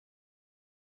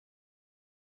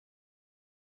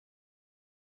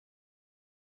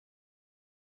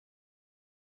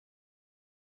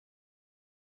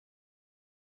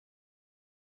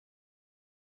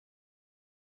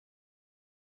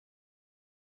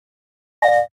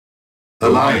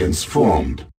Alliance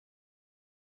formed.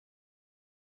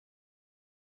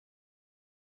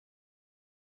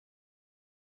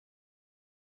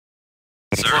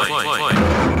 Sir,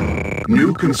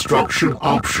 New construction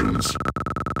options.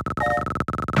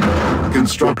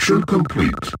 Construction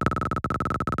complete.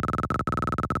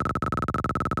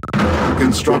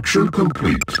 Construction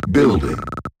complete. Building.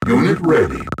 Unit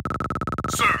ready.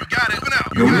 Sir, you got it. Moving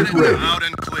out. Unit You got it. ready. Out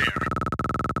and clear.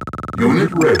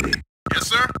 Unit ready. Yes,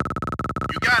 sir.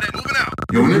 You got it. Moving out.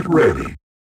 Unit ready.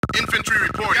 Infantry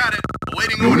report. Got it.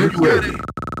 Awaiting Unit order. You got ready. it.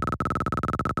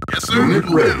 Yes, sir. Unit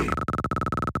Moving ready. out.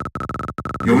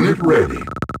 Unit ready.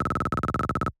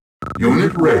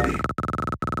 Unit ready.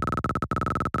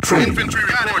 Training. Infantry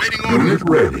report. Awaiting order. Unit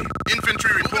ready.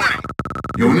 Infantry reporting.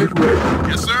 Unit ready.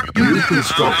 Yes, sir. You got New it.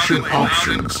 construction Out and clear.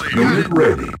 options. Out and clear. Unit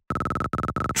ready.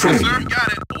 Yes, sir. Training. You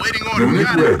got it. Awaiting order. Unit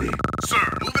Got it. ready. Sir,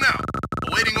 moving out.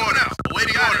 Awaiting orders.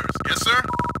 Awaiting orders. Yes, sir.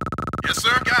 Yes,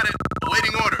 sir. Got it.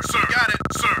 Awaiting orders. Sir. Got it.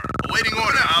 Sir. Awaiting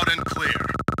order. Out and clear.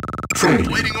 Training.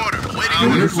 Awaiting order. Awaiting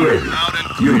Unit order. ready. Out and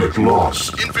clear. Unit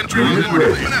lost. Infantry Unit reporting.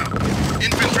 ready. Moving out.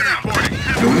 Infantry reporting.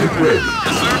 Unit ready.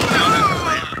 Yes, sir. Out and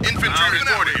clear. Infantry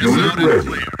reporting. Yes, Unit out and ready.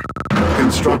 clear.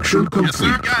 Construction Yes, sir.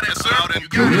 complete. Got it. Yes, sir. Out and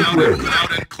Unit out ready. and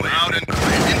out and clear. Out and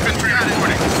clear. Infantry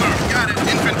reporting. Sir. Got it.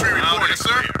 Infantry reporting. Yes,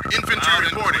 sir. Infantry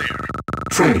reporting.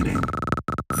 Training.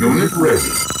 Unit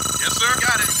ready. Yes, sir.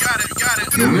 Got it. Got it. Got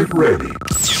it. Unit ready.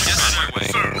 Yes, sir.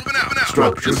 Sir. Moving out. Moving out.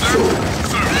 Structure Yes, sir. sold.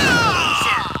 Sir.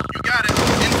 Sir. You got it.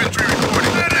 Infantry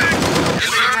reporting.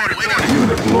 Yes, sir. Waiting.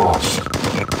 Unit lost.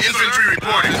 Infantry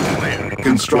reporting.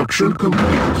 Construction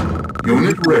complete.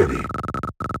 Unit ready.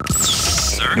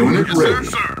 sir. Unit Yes, ready.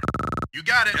 sir. Sir. You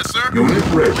got it. Yes, sir. Unit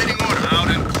ready. Waiting order. Out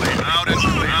and clear. Out and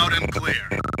clear. Out and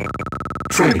clear.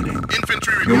 Training.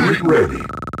 Infantry Unit reporting. ready.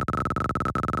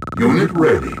 Unit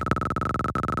ready.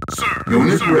 Sir.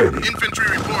 Unit Sir. ready. Infantry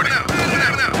reporting. Now.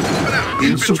 Now. Now. Now.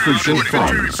 Insufficient Infantry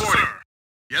funds. reporting. Sir.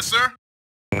 Yes, sir.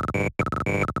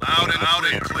 Out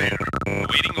and clear.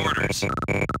 Awaiting orders.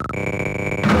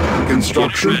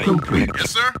 Construction Unit ready. complete.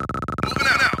 Yes, sir. Moving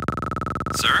out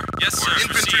now. Sir? Yes, sir.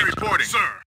 Infantry Received. reporting. Sir.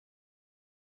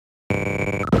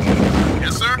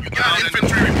 Yes, sir. You got it.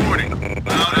 Infantry reporting.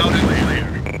 Out and clear.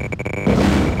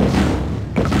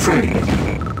 Training.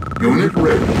 Unit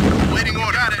ready. Awaiting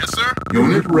order. Got it. Yes, sir.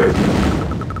 Unit ready.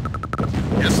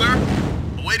 Yes, sir.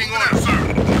 Awaiting order, sir.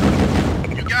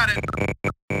 You got it.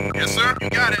 Yes, sir. You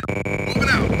got it. Moving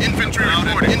out. Infantry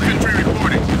reporting. Infantry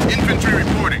reporting. Infantry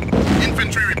reporting.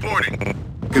 Infantry reporting.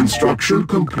 Construction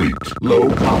complete. Low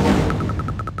power.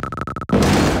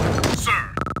 Sir.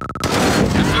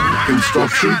 Yes, sir.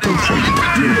 Construction complete.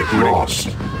 Unit lost.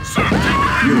 Sir.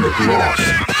 Unit lost.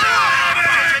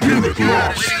 Unit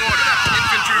lost. Awaiting order.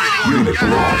 Infantry reporting. Unit Got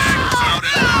it. lost. Out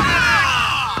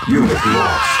and Unit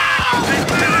lost.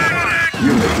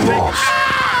 Unit lost.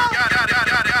 Got it.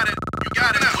 Got it. You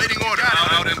got it. Waiting order.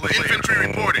 Out and clear. Infantry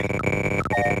reporting.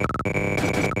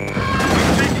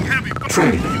 Taking heavy.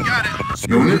 Training. You got it.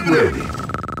 Unit ready.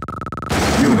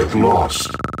 Unit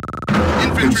lost.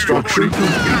 Infantry Construction reporting.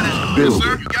 complete. Got it. Yes,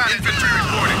 sir. Building. You got it. Infantry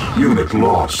reporting. Unit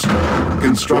lost.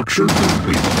 Construction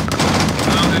complete.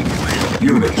 Out and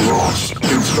clear. Unit lost.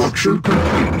 Construction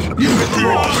complete. Unit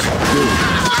lost. Building.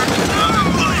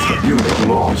 Unit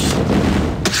lost.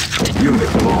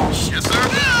 Unit lost. Yes, sir.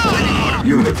 Waiting order.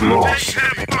 Unit lost.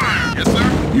 Heavy fire. Yes,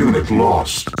 sir. Unit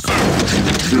lost.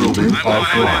 Building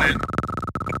offline.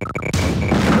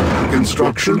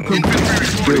 Construction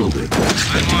complete. Building.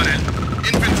 I'm on it.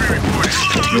 Infantry reporting.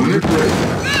 Unit ready.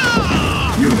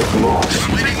 Unit lost.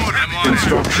 Waiting order. I'm on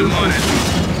Construction it. I'm on it.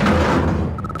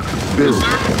 complete. Building.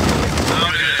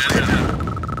 Out and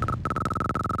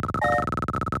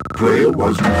Player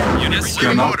was Unit sir.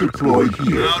 cannot deploy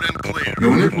here. out and clear.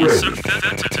 Unit Yes, sir. ready.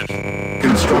 Affirmative.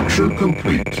 Construction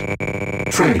complete.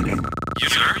 Training.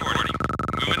 Unit reporting.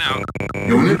 Moving out.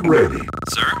 Unit ready.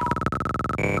 Sir?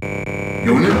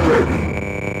 Unit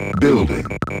ready. Building.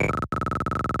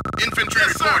 Infantry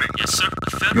reporting. Yes, sir.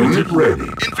 Unit Affirmative. ready.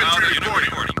 Infantry Unit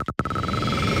reporting.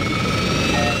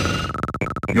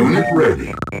 Unit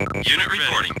ready. Unit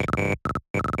reporting.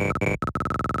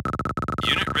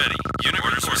 Unit ready. Unit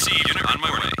orders received. Unit on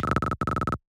my way.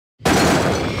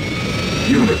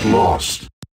 Unit lost.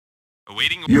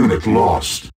 Awaiting. Unit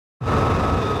lost.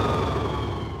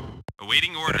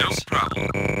 Awaiting order. No problem.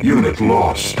 Unit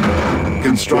lost.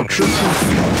 Construction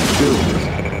complete.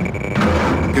 Building.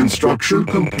 Construction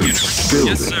complete. Building.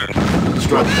 Yes, sir.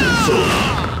 Structure sold.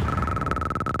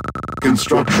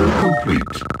 Construction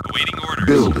complete. Awaiting orders.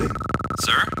 Building.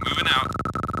 Sir, moving out.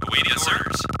 Awaiting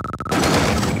orders.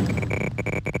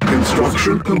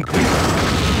 Construction complete.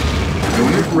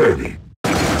 Unit ready.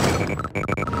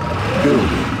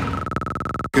 Building.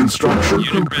 Construction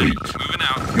Unit complete. ready. Moving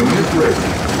out. Unit ready.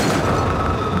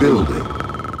 Building.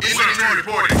 Infantry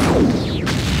reporting. You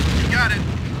got it.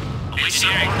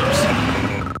 Engineering.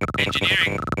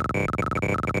 Engineering.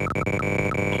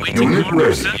 Awaiting Unit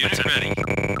orders. ready. Unit ready.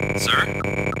 Sir?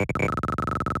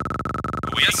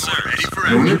 Yes, sir. Ready for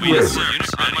Unit action. Yes, ready. sir.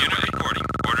 Unit ready. Unit reporting.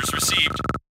 Orders received.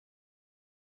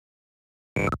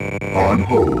 On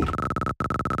hold.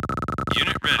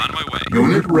 Unit ready. On my way.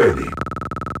 Unit ready.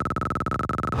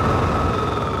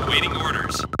 Awaiting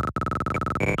orders.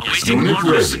 Awaiting Unit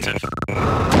orders. ready.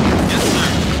 Yes, sir.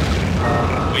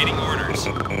 Awaiting orders.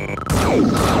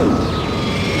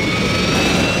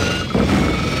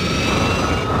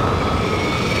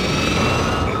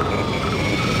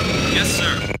 Yes,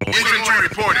 sir. Infantry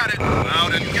reporting.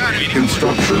 Out and got it.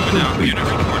 Construction Moving out. complete. Unit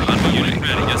reporting. On my unit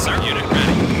ready. Yes, sir. Unit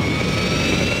ready.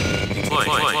 Fly.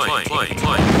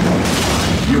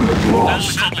 Unit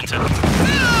lost.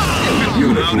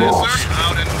 Unit Out and lost. sir.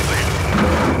 Out and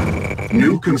clear.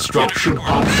 New construction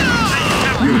options.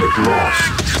 Unit lost.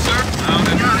 Yes, sir. Out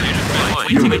and got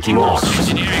it. Unit lost.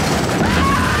 Engineering.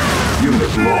 Unit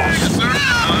Yes, lost. sir.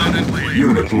 Out and clear.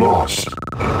 Unit lost.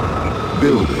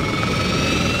 Building.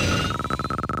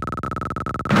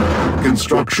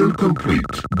 Construction complete.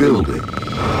 Building.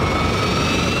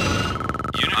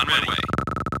 Unit on my way.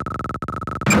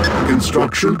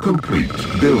 Construction complete.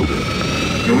 Building.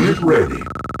 Unit ready.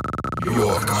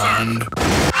 Your command.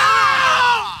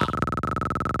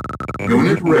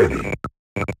 Unit ready.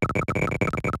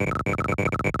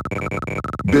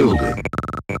 Building.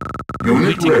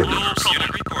 Unit ready.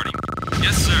 Unit reporting.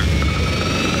 Yes, sir.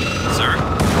 Sir?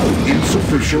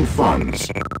 Insufficient funds.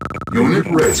 Unit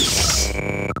ready.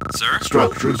 Sir?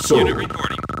 Structure Unit sold.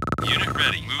 reporting. Unit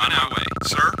ready. Moving out way.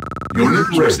 Sir. Unit Orders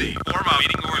ready. received. Form up.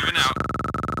 Waiting order. Moving out.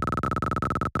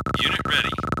 Unit ready.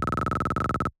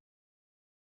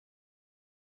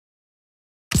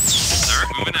 Sir,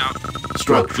 moving out.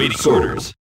 Structure Waiting sold.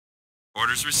 orders.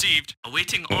 Orders received.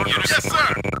 Awaiting orders. Yes,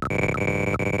 sir.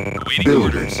 Awaiting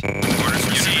Building. orders. Orders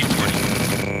received.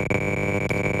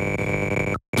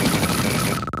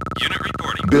 Unit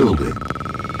reporting. Building.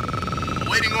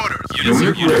 Awaiting orders. Unit, sir.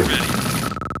 Unit Unit ready. ready.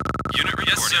 Unit reporting.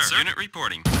 Yes, sir. Unit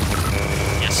reporting.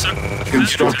 Yes, sir.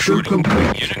 Construction Unit reporting.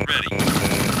 complete. Unit ready.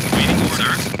 Waiting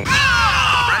orders.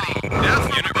 Ready. Death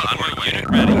from Unit above. on my way. Unit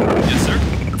ready. Yes, sir.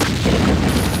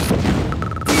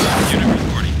 Unit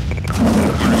reporting.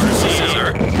 Orders received, sir.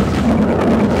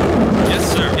 Yes,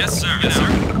 sir. Yes, sir. Yes, sir.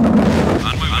 On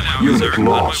my way now, Unit sir.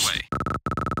 lost. On my way.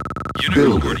 Unit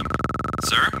Building. reporting.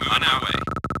 Sir, on our way.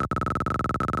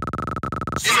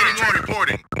 Infantry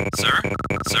reporting. Sir?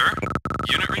 Sir?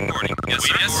 Unit reporting. Yes,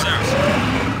 sir. Yes, sir.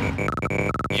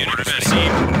 Unit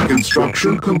received.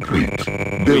 Construction complete.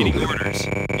 Waiting Building. orders.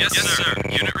 Yes, sir.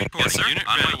 Unit reporting. Yes, sir. Unit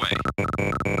on my way.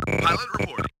 Pilot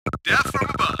reporting. Death from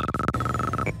above.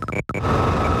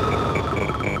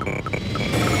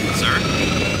 Sir?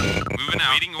 Moving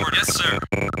out. Waiting orders. Yes, sir.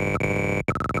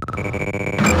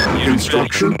 Unit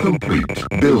Construction complete.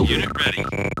 ready. Building. Unit ready.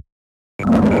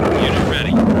 Unit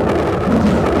ready.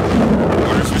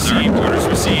 Orders received. Orders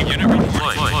received. Unit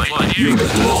reporting.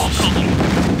 Unit lost.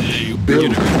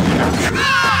 Building captured.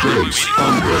 Base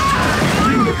under attack.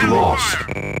 Unit lost.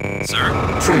 Sir?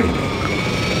 Training.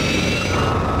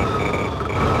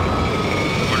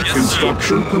 Orders, yes,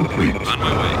 Construction complete. sir. On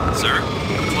my way. Sir?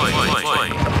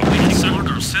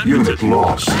 Unit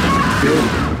lost.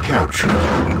 Building captured.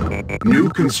 New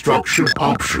construction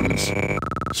options.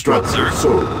 Structure Sir.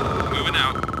 sold. Moving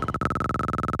out.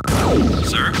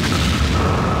 Sir?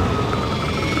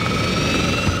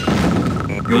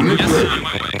 Unit Yes, sir. On ready.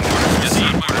 my way. Yes, sir.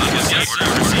 Yes, sir.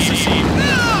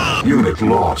 Received. Unit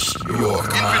lost.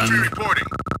 Infantry reporting.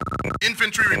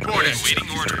 Infantry reporting. Waiting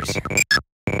orders.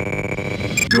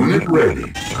 Unit ready.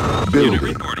 Unit Building.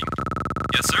 reporting.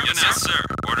 Yes, sir. Yes, sir.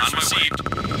 Orders received.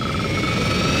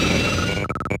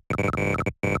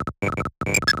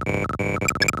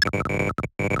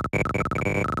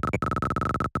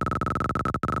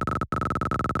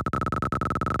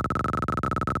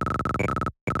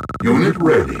 Unit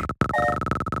ready.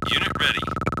 Unit ready.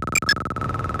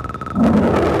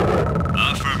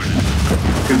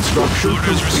 Affirmative. Construction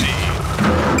Orders complete.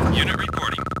 received. Unit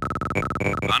reporting.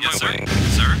 On my way.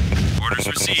 Sir? Orders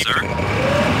received. Sir?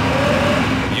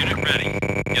 Unit ready.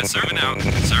 Yes, sir. Moving out.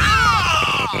 Sir?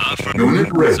 Affirmative.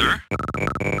 Unit ready. Sir?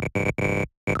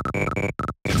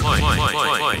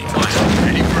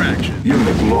 Ready for action.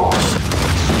 Unit lost.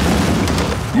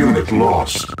 Unit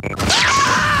lost.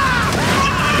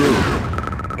 Building.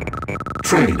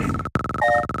 Training.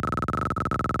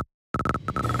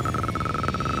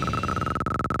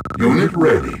 Unit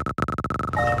ready.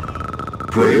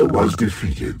 Player was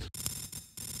defeated.